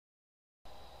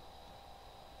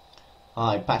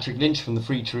Hi, Patrick Lynch from the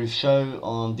Free Truth Show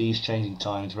on These Changing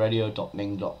Times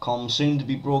Radio.ning.com. Soon to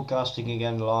be broadcasting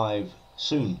again live.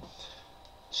 Soon.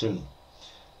 The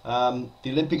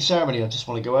Olympic ceremony, I just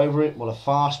want to go over it. What a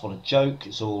farce, what a joke.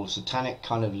 It's all satanic,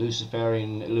 kind of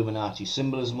Luciferian, Illuminati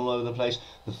symbolism all over the place.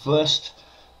 The first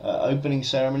opening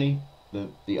ceremony,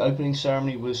 the opening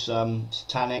ceremony was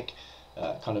satanic,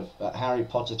 kind of Harry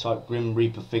Potter type Grim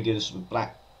Reaper figures with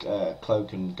black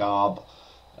cloak and garb.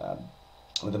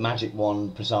 With a magic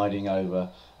wand presiding over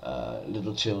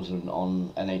little children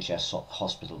on NHS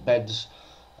hospital beds.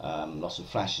 Lots of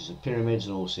flashes of pyramids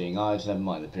and all-seeing eyes, never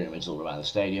mind the pyramids all around the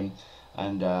stadium.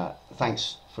 And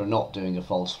thanks for not doing a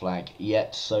false flag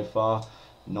yet so far.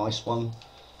 Nice one.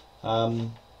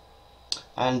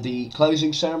 And the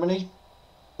closing ceremony,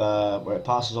 where it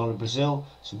passes on to Brazil.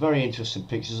 Some very interesting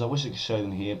pictures. I wish I could show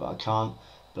them here, but I can't.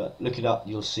 But look it up,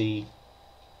 you'll see.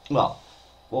 Well,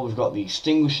 we've got the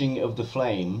extinguishing of the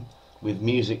flame with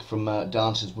music from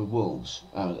Dances with Wolves.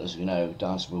 As you know,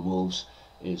 Dances with Wolves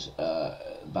is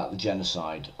about the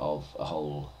genocide of a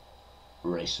whole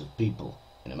race of people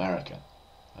in America.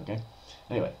 Okay.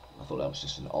 Anyway, I thought that was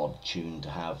just an odd tune to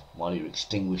have while you're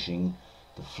extinguishing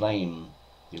the flame,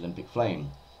 the Olympic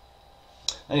flame.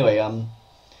 Anyway,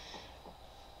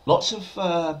 lots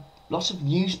of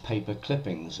newspaper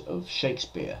clippings of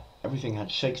Shakespeare. Everything had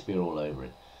Shakespeare all over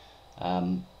it.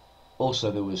 Also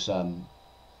there was To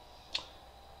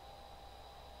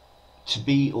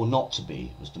Be or Not to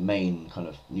Be was the main kind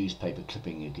of newspaper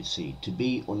clipping you could see. To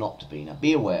be or not to be. Now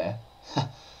be aware,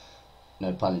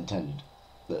 no pun intended,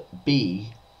 that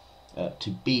to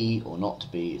be or not to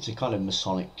be, it's a kind of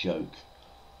Masonic joke.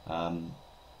 The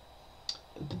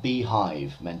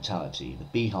beehive mentality. The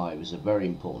beehive is a very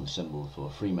important symbol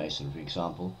for Freemasonry, for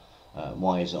example.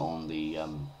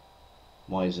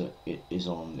 Why is it is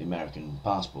on the American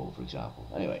passport, for example?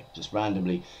 Anyway, just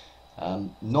randomly,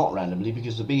 not randomly,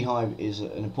 because the beehive is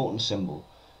an important symbol,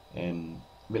 a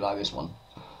bit like this one.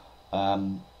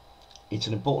 It's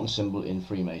an important symbol in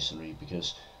Freemasonry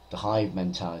because the hive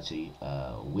mentality,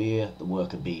 we're the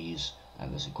worker bees,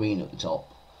 and there's a queen at the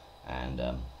top, and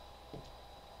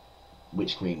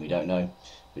which queen we don't know,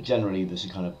 but generally there's a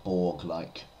kind of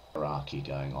Borg-like hierarchy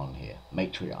going on here,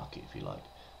 matriarchy if you like.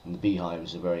 And the beehive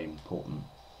is a very important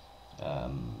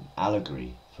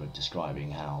allegory for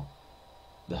describing how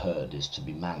the herd is to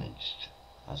be managed,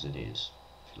 as it is,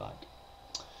 if you like.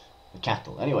 The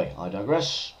cattle. Anyway, I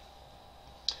digress.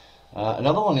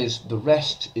 Another one is The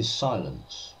Rest is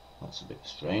Silence. That's a bit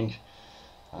strange.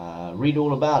 Read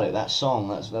all about it. That song,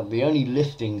 that's the only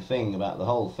lifting thing about the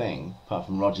whole thing, apart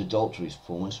from Roger Daltrey's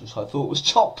performance, which I thought was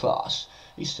top class.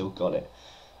 He's still got it.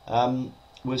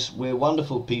 Was We're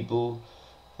Wonderful People.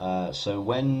 So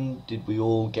when did we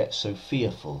all get so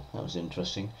fearful? That was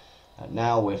interesting.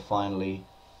 Now we're finally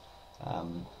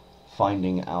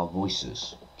finding our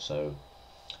voices. So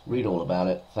read all about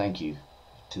it. Thank you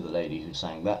to the lady who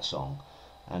sang that song,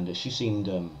 and she seemed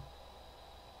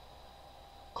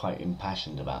quite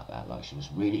impassioned about that, like she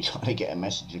was really trying to get a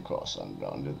message across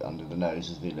under the nose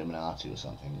of the Illuminati or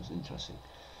something. It was interesting.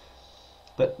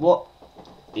 But what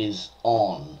is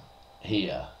on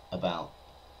here about,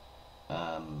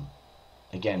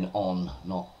 again, on,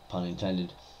 not pun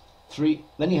intended,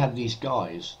 then you had these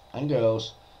guys and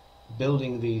girls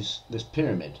building this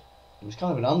pyramid. It was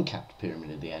kind of an uncapped pyramid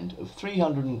at the end of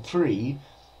 303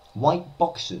 white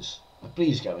boxes. Now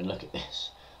please go and look at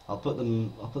this. I'll put the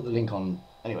link on.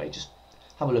 Anyway, just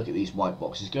have a look at these white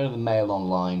boxes. Go to the Mail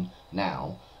Online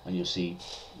now and you'll see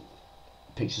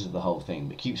pictures of the whole thing,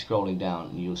 but keep scrolling down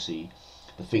and you'll see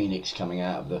the phoenix coming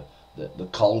out of the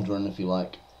cauldron, if you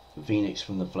like, the phoenix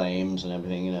from the flames and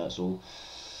everything. You know, it's all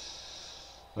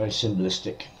very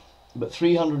symbolistic. But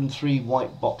 303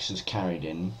 white boxes carried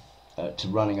in to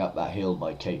Running Up That Hill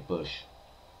by Kate Bush,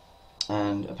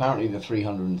 and apparently the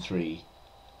 303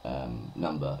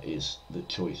 number is the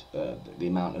choice, the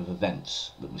amount of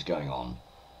events that was going on.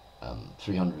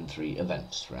 303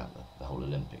 events throughout the whole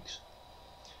Olympics.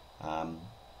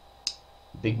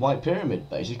 Big white pyramid,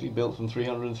 basically built from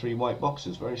 303 white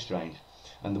boxes. Very strange.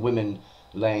 And the women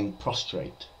laying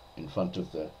prostrate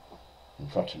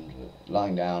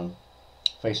lying down,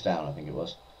 face down, I think it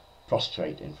was,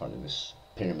 prostrate in front of this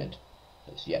pyramid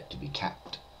that's yet to be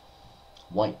capped.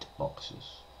 White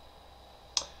boxes.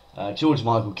 George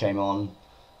Michael came on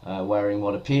wearing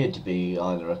what appeared to be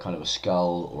either a kind of a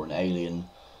skull or an alien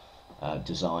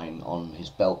design on his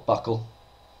belt buckle.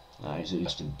 He's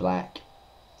dressed in black.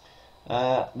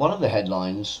 One of the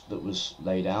headlines that was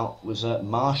laid out was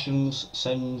Martian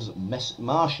sends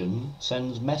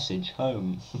message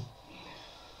home.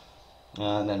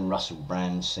 And then Russell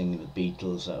Brand singing the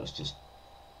Beatles. That was just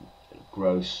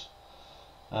gross.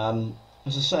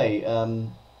 As I say,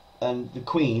 and the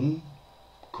Queen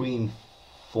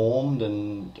formed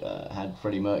and had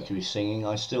Freddie Mercury singing.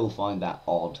 I still find that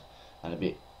odd and a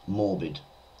bit morbid.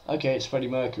 Okay, it's Freddie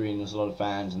Mercury and there's a lot of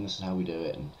fans and this is how we do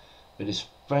it. But his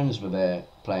friends were there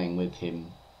playing with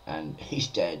him and he's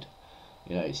dead.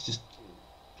 You know, it's just,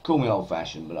 call me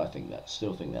old-fashioned, but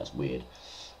still think that's weird.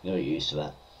 You know, you're used to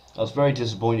that. I was very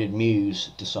disappointed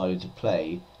Muse decided to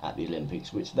play at the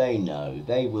Olympics, which they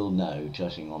will know,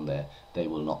 judging on their They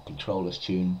Will Not Control Us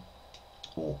tune,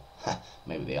 or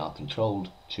maybe They Are Controlled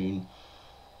tune.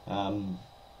 They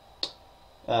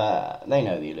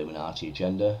know the Illuminati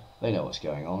agenda, they know what's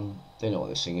going on, they know what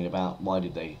they're singing about. Why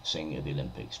did they sing at the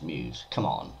Olympics? Muse, come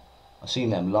on. I've seen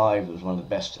them live, it was one of the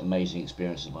best amazing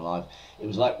experiences of my life. It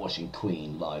was like watching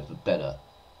Queen live, but better.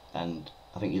 And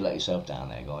I think you let yourself down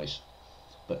there, guys.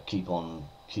 But keep on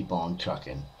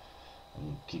trucking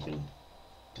and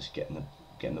just getting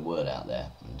the word out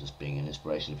there and just being an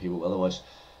inspiration to people. Otherwise,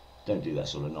 don't do that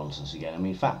sort of nonsense again. I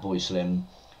mean, Fatboy Slim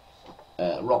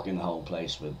rocking the whole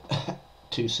place with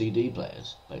 2 CD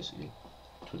players, basically,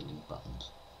 twiddling buttons.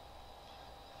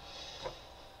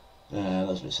 That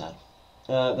was a bit sad.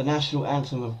 The national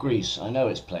anthem of Greece. I know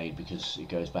it's played because it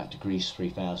goes back to Greece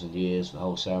 3,000 years, the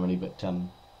whole ceremony. But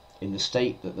in the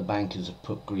state that the bankers have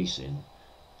put Greece in,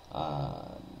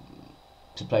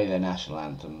 to play their national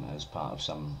anthem as part of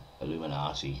some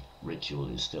Illuminati ritual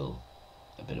is still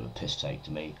a bit of a piss take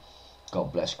to me.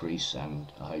 God bless Greece,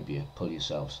 and I hope you pull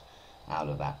yourselves out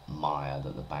of that mire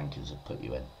that the bankers have put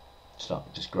you in.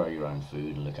 Just grow your own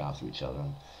food and look after each other,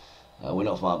 and we're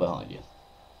not far behind you.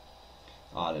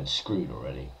 Ireland's screwed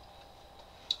already.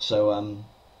 So,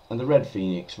 and the Red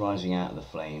Phoenix rising out of the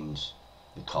flames,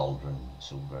 the cauldron,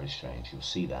 it's all very strange. You'll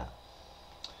see that.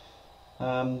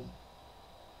 And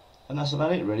that's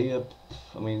about it, really.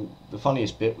 I mean, the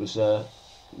funniest bit was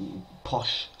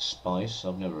Posh Spice.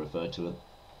 I've never referred to it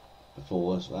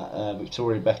before. Was that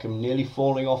Victoria Beckham nearly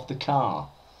falling off the car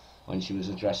when she was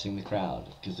addressing the crowd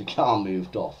because the car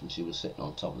moved off and she was sitting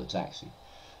on top of the taxi.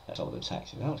 That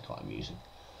was quite amusing.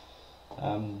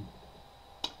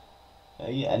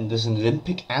 Yeah, and there's an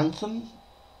Olympic anthem.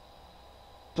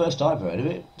 First I've heard of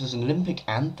it. There's an Olympic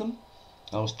anthem.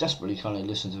 I was desperately trying to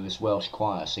listen to this Welsh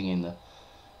choir singing the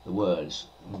words.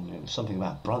 It was something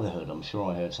about brotherhood. I'm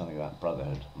sure I heard something about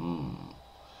brotherhood.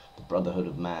 The brotherhood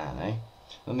of man, eh?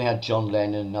 Then they had John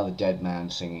Lennon, another dead man,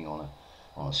 singing on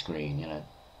a screen. You know,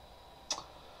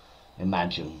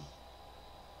 Imagine.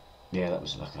 Yeah, that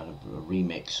was like kind of a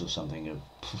remix or something of.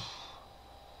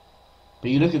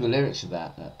 But you look at the lyrics of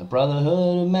that. The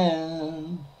brotherhood of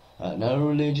man, no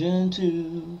religion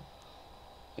too.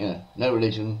 You know, no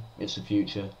religion, it's the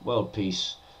future, world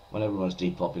peace, when everyone's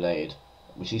depopulated,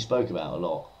 which he spoke about a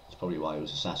lot. That's probably why he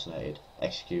was assassinated,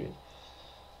 executed.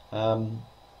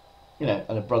 You know,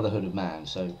 and a brotherhood of man.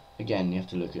 So again, you have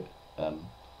to look at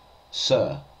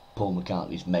Sir Paul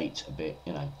McCartney's mate a bit,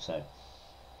 you know. So,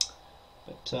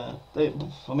 but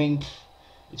I mean,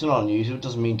 it's not unusual. It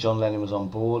doesn't mean John Lennon was on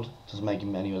board. It doesn't make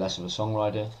him any less of a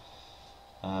songwriter.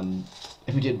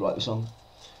 If he did write the song,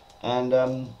 and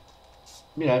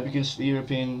you know, because the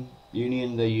European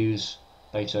Union, they use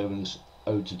Beethoven's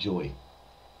Ode to Joy,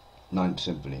 9th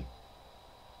Symphony.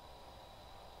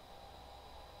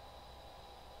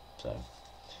 So,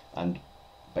 and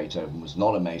Beethoven was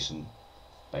not a Mason.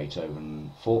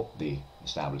 Beethoven fought the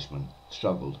establishment,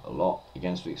 struggled a lot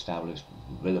against the establishment,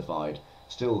 vilified,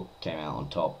 still came out on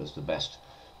top as the best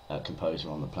composer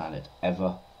on the planet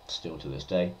ever, still to this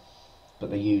day.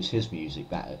 But they use his music,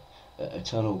 that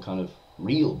eternal kind of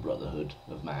real brotherhood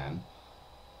of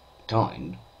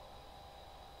mankind,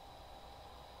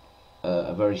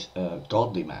 a very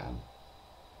godly man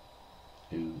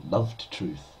who loved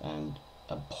truth and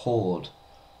abhorred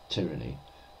tyranny.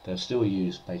 They'll still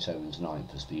use Beethoven's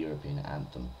Ninth as the European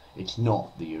anthem. It's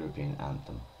not the European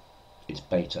anthem. It's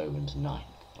Beethoven's Ninth,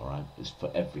 alright? It's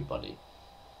for everybody.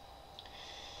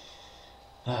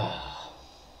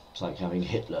 It's like having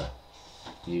Hitler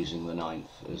using the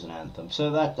Ninth as an anthem. So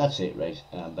that's it,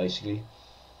 basically.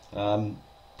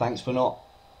 Thanks for not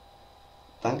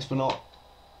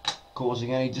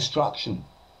causing any destruction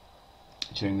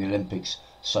during the Olympics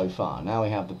so far. Now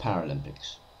we have the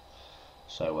Paralympics.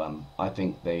 So I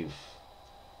think they've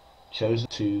chosen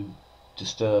to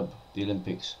disturb the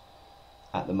Olympics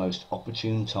at the most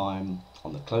opportune time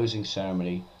on the closing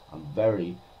ceremony. I'm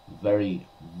very, very,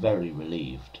 very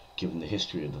relieved, given the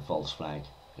history of the false flag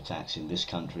attacks in this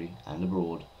country and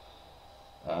abroad.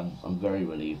 I'm very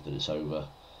relieved that it's over.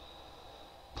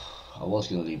 I was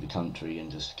going to leave the country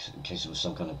and just in case there was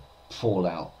some kind of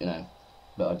fallout, you know,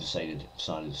 but I decided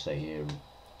to stay here and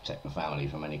protect my family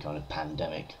from any kind of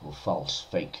pandemic or false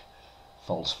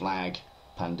flag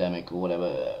pandemic or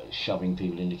whatever, shoving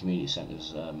people into community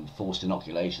centres, forced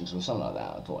inoculations or something like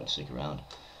that. I thought I'd stick around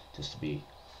just to be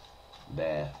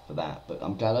there for that, but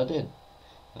I'm glad I did.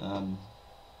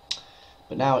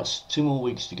 But now it's 2 more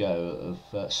weeks to go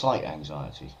of slight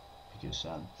anxiety, because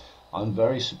I'm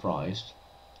very surprised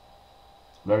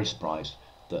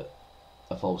that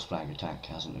a false flag attack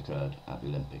hasn't occurred at the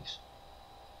Olympics.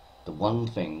 The one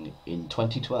thing in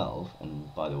 2012,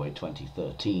 and by the way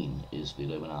 2013 is the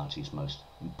Illuminati's most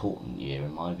important year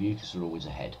in my view, because they're always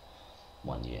ahead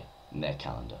 1 year in their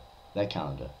calendar.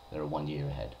 They're 1 year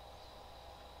ahead.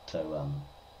 So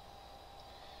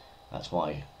that's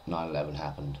why 9/11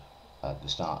 happened at the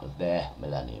start of their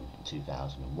millennium in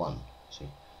 2001. See,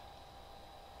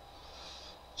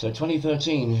 so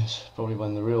 2013 is probably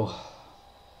when the real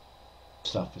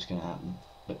stuff is going to happen.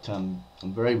 But I'm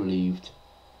very relieved,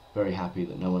 very happy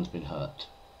that no one's been hurt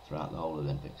throughout the whole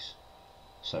Olympics.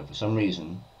 So for some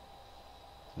reason,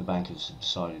 the bankers have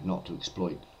decided not to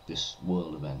exploit this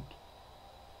world event.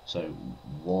 So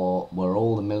were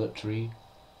all the military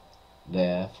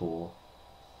there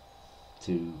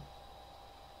to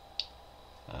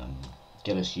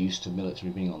get us used to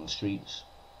military being on the streets,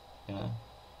 you know,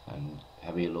 and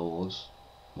heavier laws,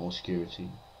 more security?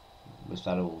 Was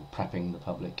that all prepping the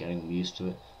public, getting them used to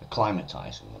it,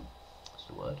 acclimatising them? That's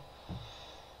the word.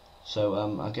 So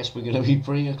I guess we're going to be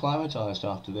pretty acclimatised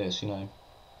after this, you know.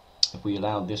 If we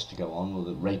allowed this to go on with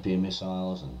the rapier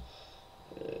missiles and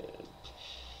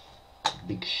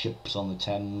big ships on the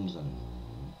Thames and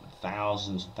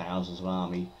thousands and thousands of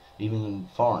army, even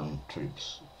foreign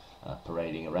troops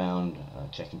parading around,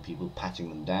 checking people, patting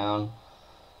them down.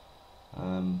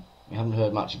 We haven't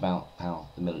heard much about how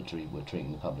the military were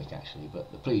treating the public actually,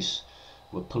 but the police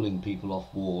were pulling people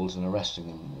off walls and arresting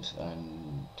them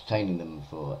and detaining them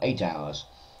for 8 hours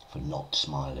for not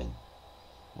smiling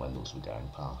when those were going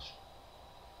past.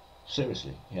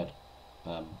 Seriously, he had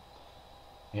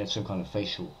some kind of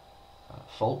facial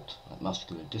fault, like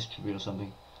muscular dystrophy or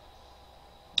something,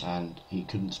 and he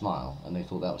couldn't smile, and they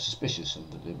thought that was suspicious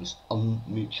and that it was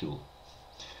unmutual.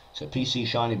 So PC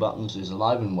Shiny Buttons is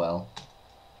alive and well.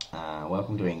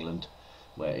 Welcome to England,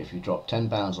 where if you drop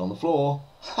 £10 on the floor,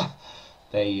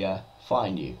 they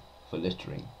fine you for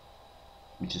littering,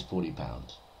 which is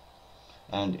 £40.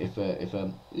 And if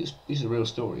these are real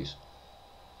stories,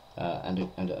 and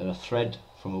a thread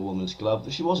from a woman's glove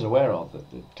that she wasn't aware of that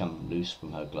had come loose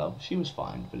from her glove, she was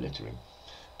fined for littering.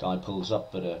 Guy pulls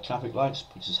up at traffic lights,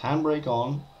 puts his handbrake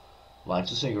on,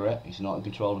 lights a cigarette. He's not in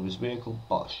control of his vehicle.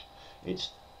 Bosh!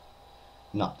 It's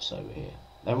nuts over here.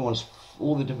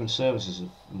 All the different services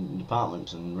and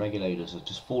departments and regulators are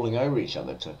just falling over each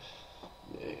other to,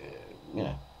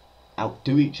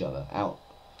 outdo each other, out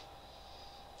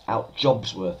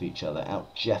Jobsworth each other,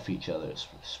 out Jeff each other. It's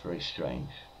very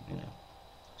strange, you know.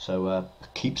 So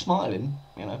keep smiling,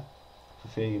 you know, for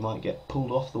fear you might get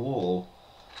pulled off the wall.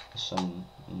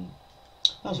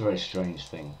 That was a very strange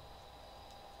thing.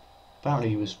 Apparently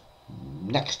he was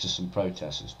next to some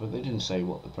protesters, but they didn't say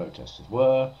what the protesters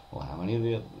were, or how many of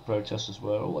the protesters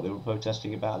were, or what they were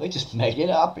protesting about. They just made it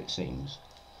up, it seems.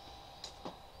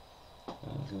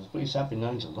 Because the police have been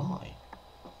known to lie.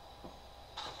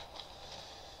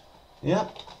 Yeah,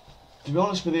 to be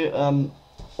honest with you,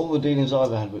 all the dealings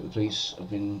I've had with the police have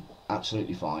been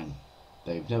absolutely fine.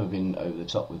 They've never been over the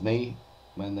top with me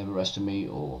when they've arrested me,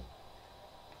 or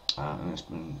and it's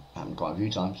happened quite a few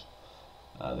times.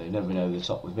 They've never been over the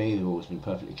top with me. They've always been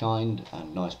perfectly kind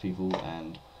and nice people,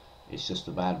 and it's just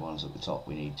the bad ones at the top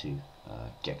we need to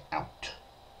get out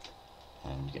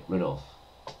and get rid of,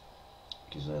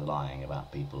 because they're lying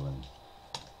about people and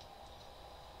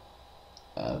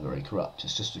very corrupt.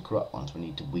 It's just the corrupt ones we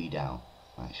need to weed out,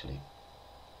 actually.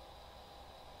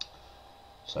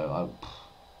 So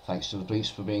thanks to the police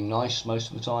for being nice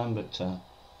most of the time, but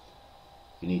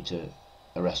you need to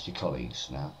arrest your colleagues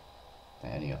now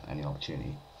at any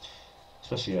opportunity,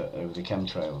 especially over the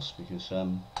chemtrails, because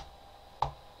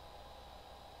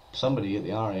somebody at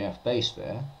the RAF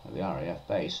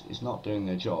base is not doing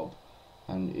their job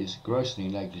and is grossly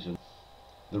negligent.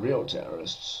 The real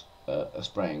terrorists are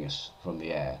spraying us from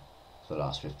the air for the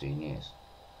last 15 years,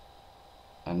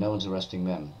 and no one's arresting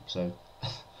them. So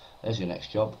there's your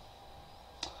next job.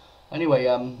 Anyway,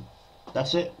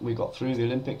 that's it. We got through the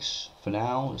Olympics for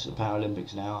now. It's the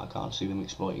Paralympics now. I can't see them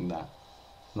exploiting that.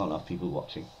 Not enough people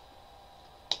watching.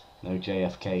 No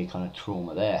JFK kind of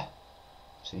trauma there.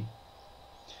 See?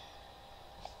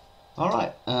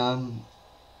 Alright,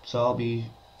 so I'll be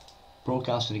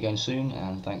broadcasting again soon,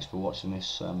 and thanks for watching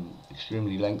this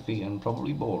extremely lengthy and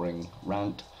probably boring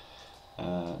rant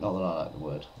Not that I like the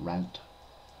word rant.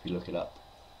 If you look it up,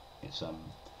 it's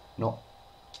not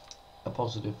a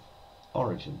positive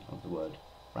origin of the word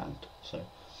rant. So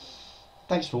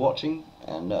thanks for watching,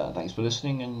 and thanks for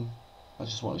listening, and I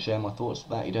just want to share my thoughts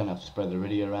about that. You don't have to spread the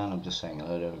video around. I'm just saying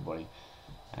hello to everybody,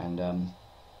 and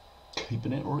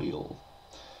keeping it real.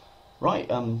 Right,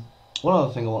 one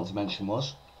other thing I wanted to mention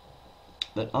was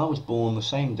that I was born the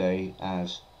same day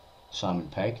as Simon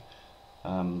Pegg.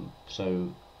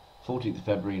 So 14th of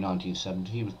February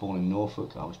 1970, he was born in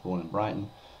Norfolk, I was born in Brighton,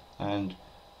 and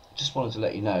just wanted to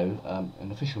let you know,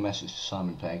 an official message to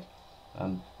Simon Pegg,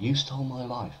 you stole my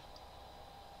life.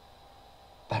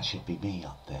 That should be me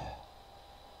up there.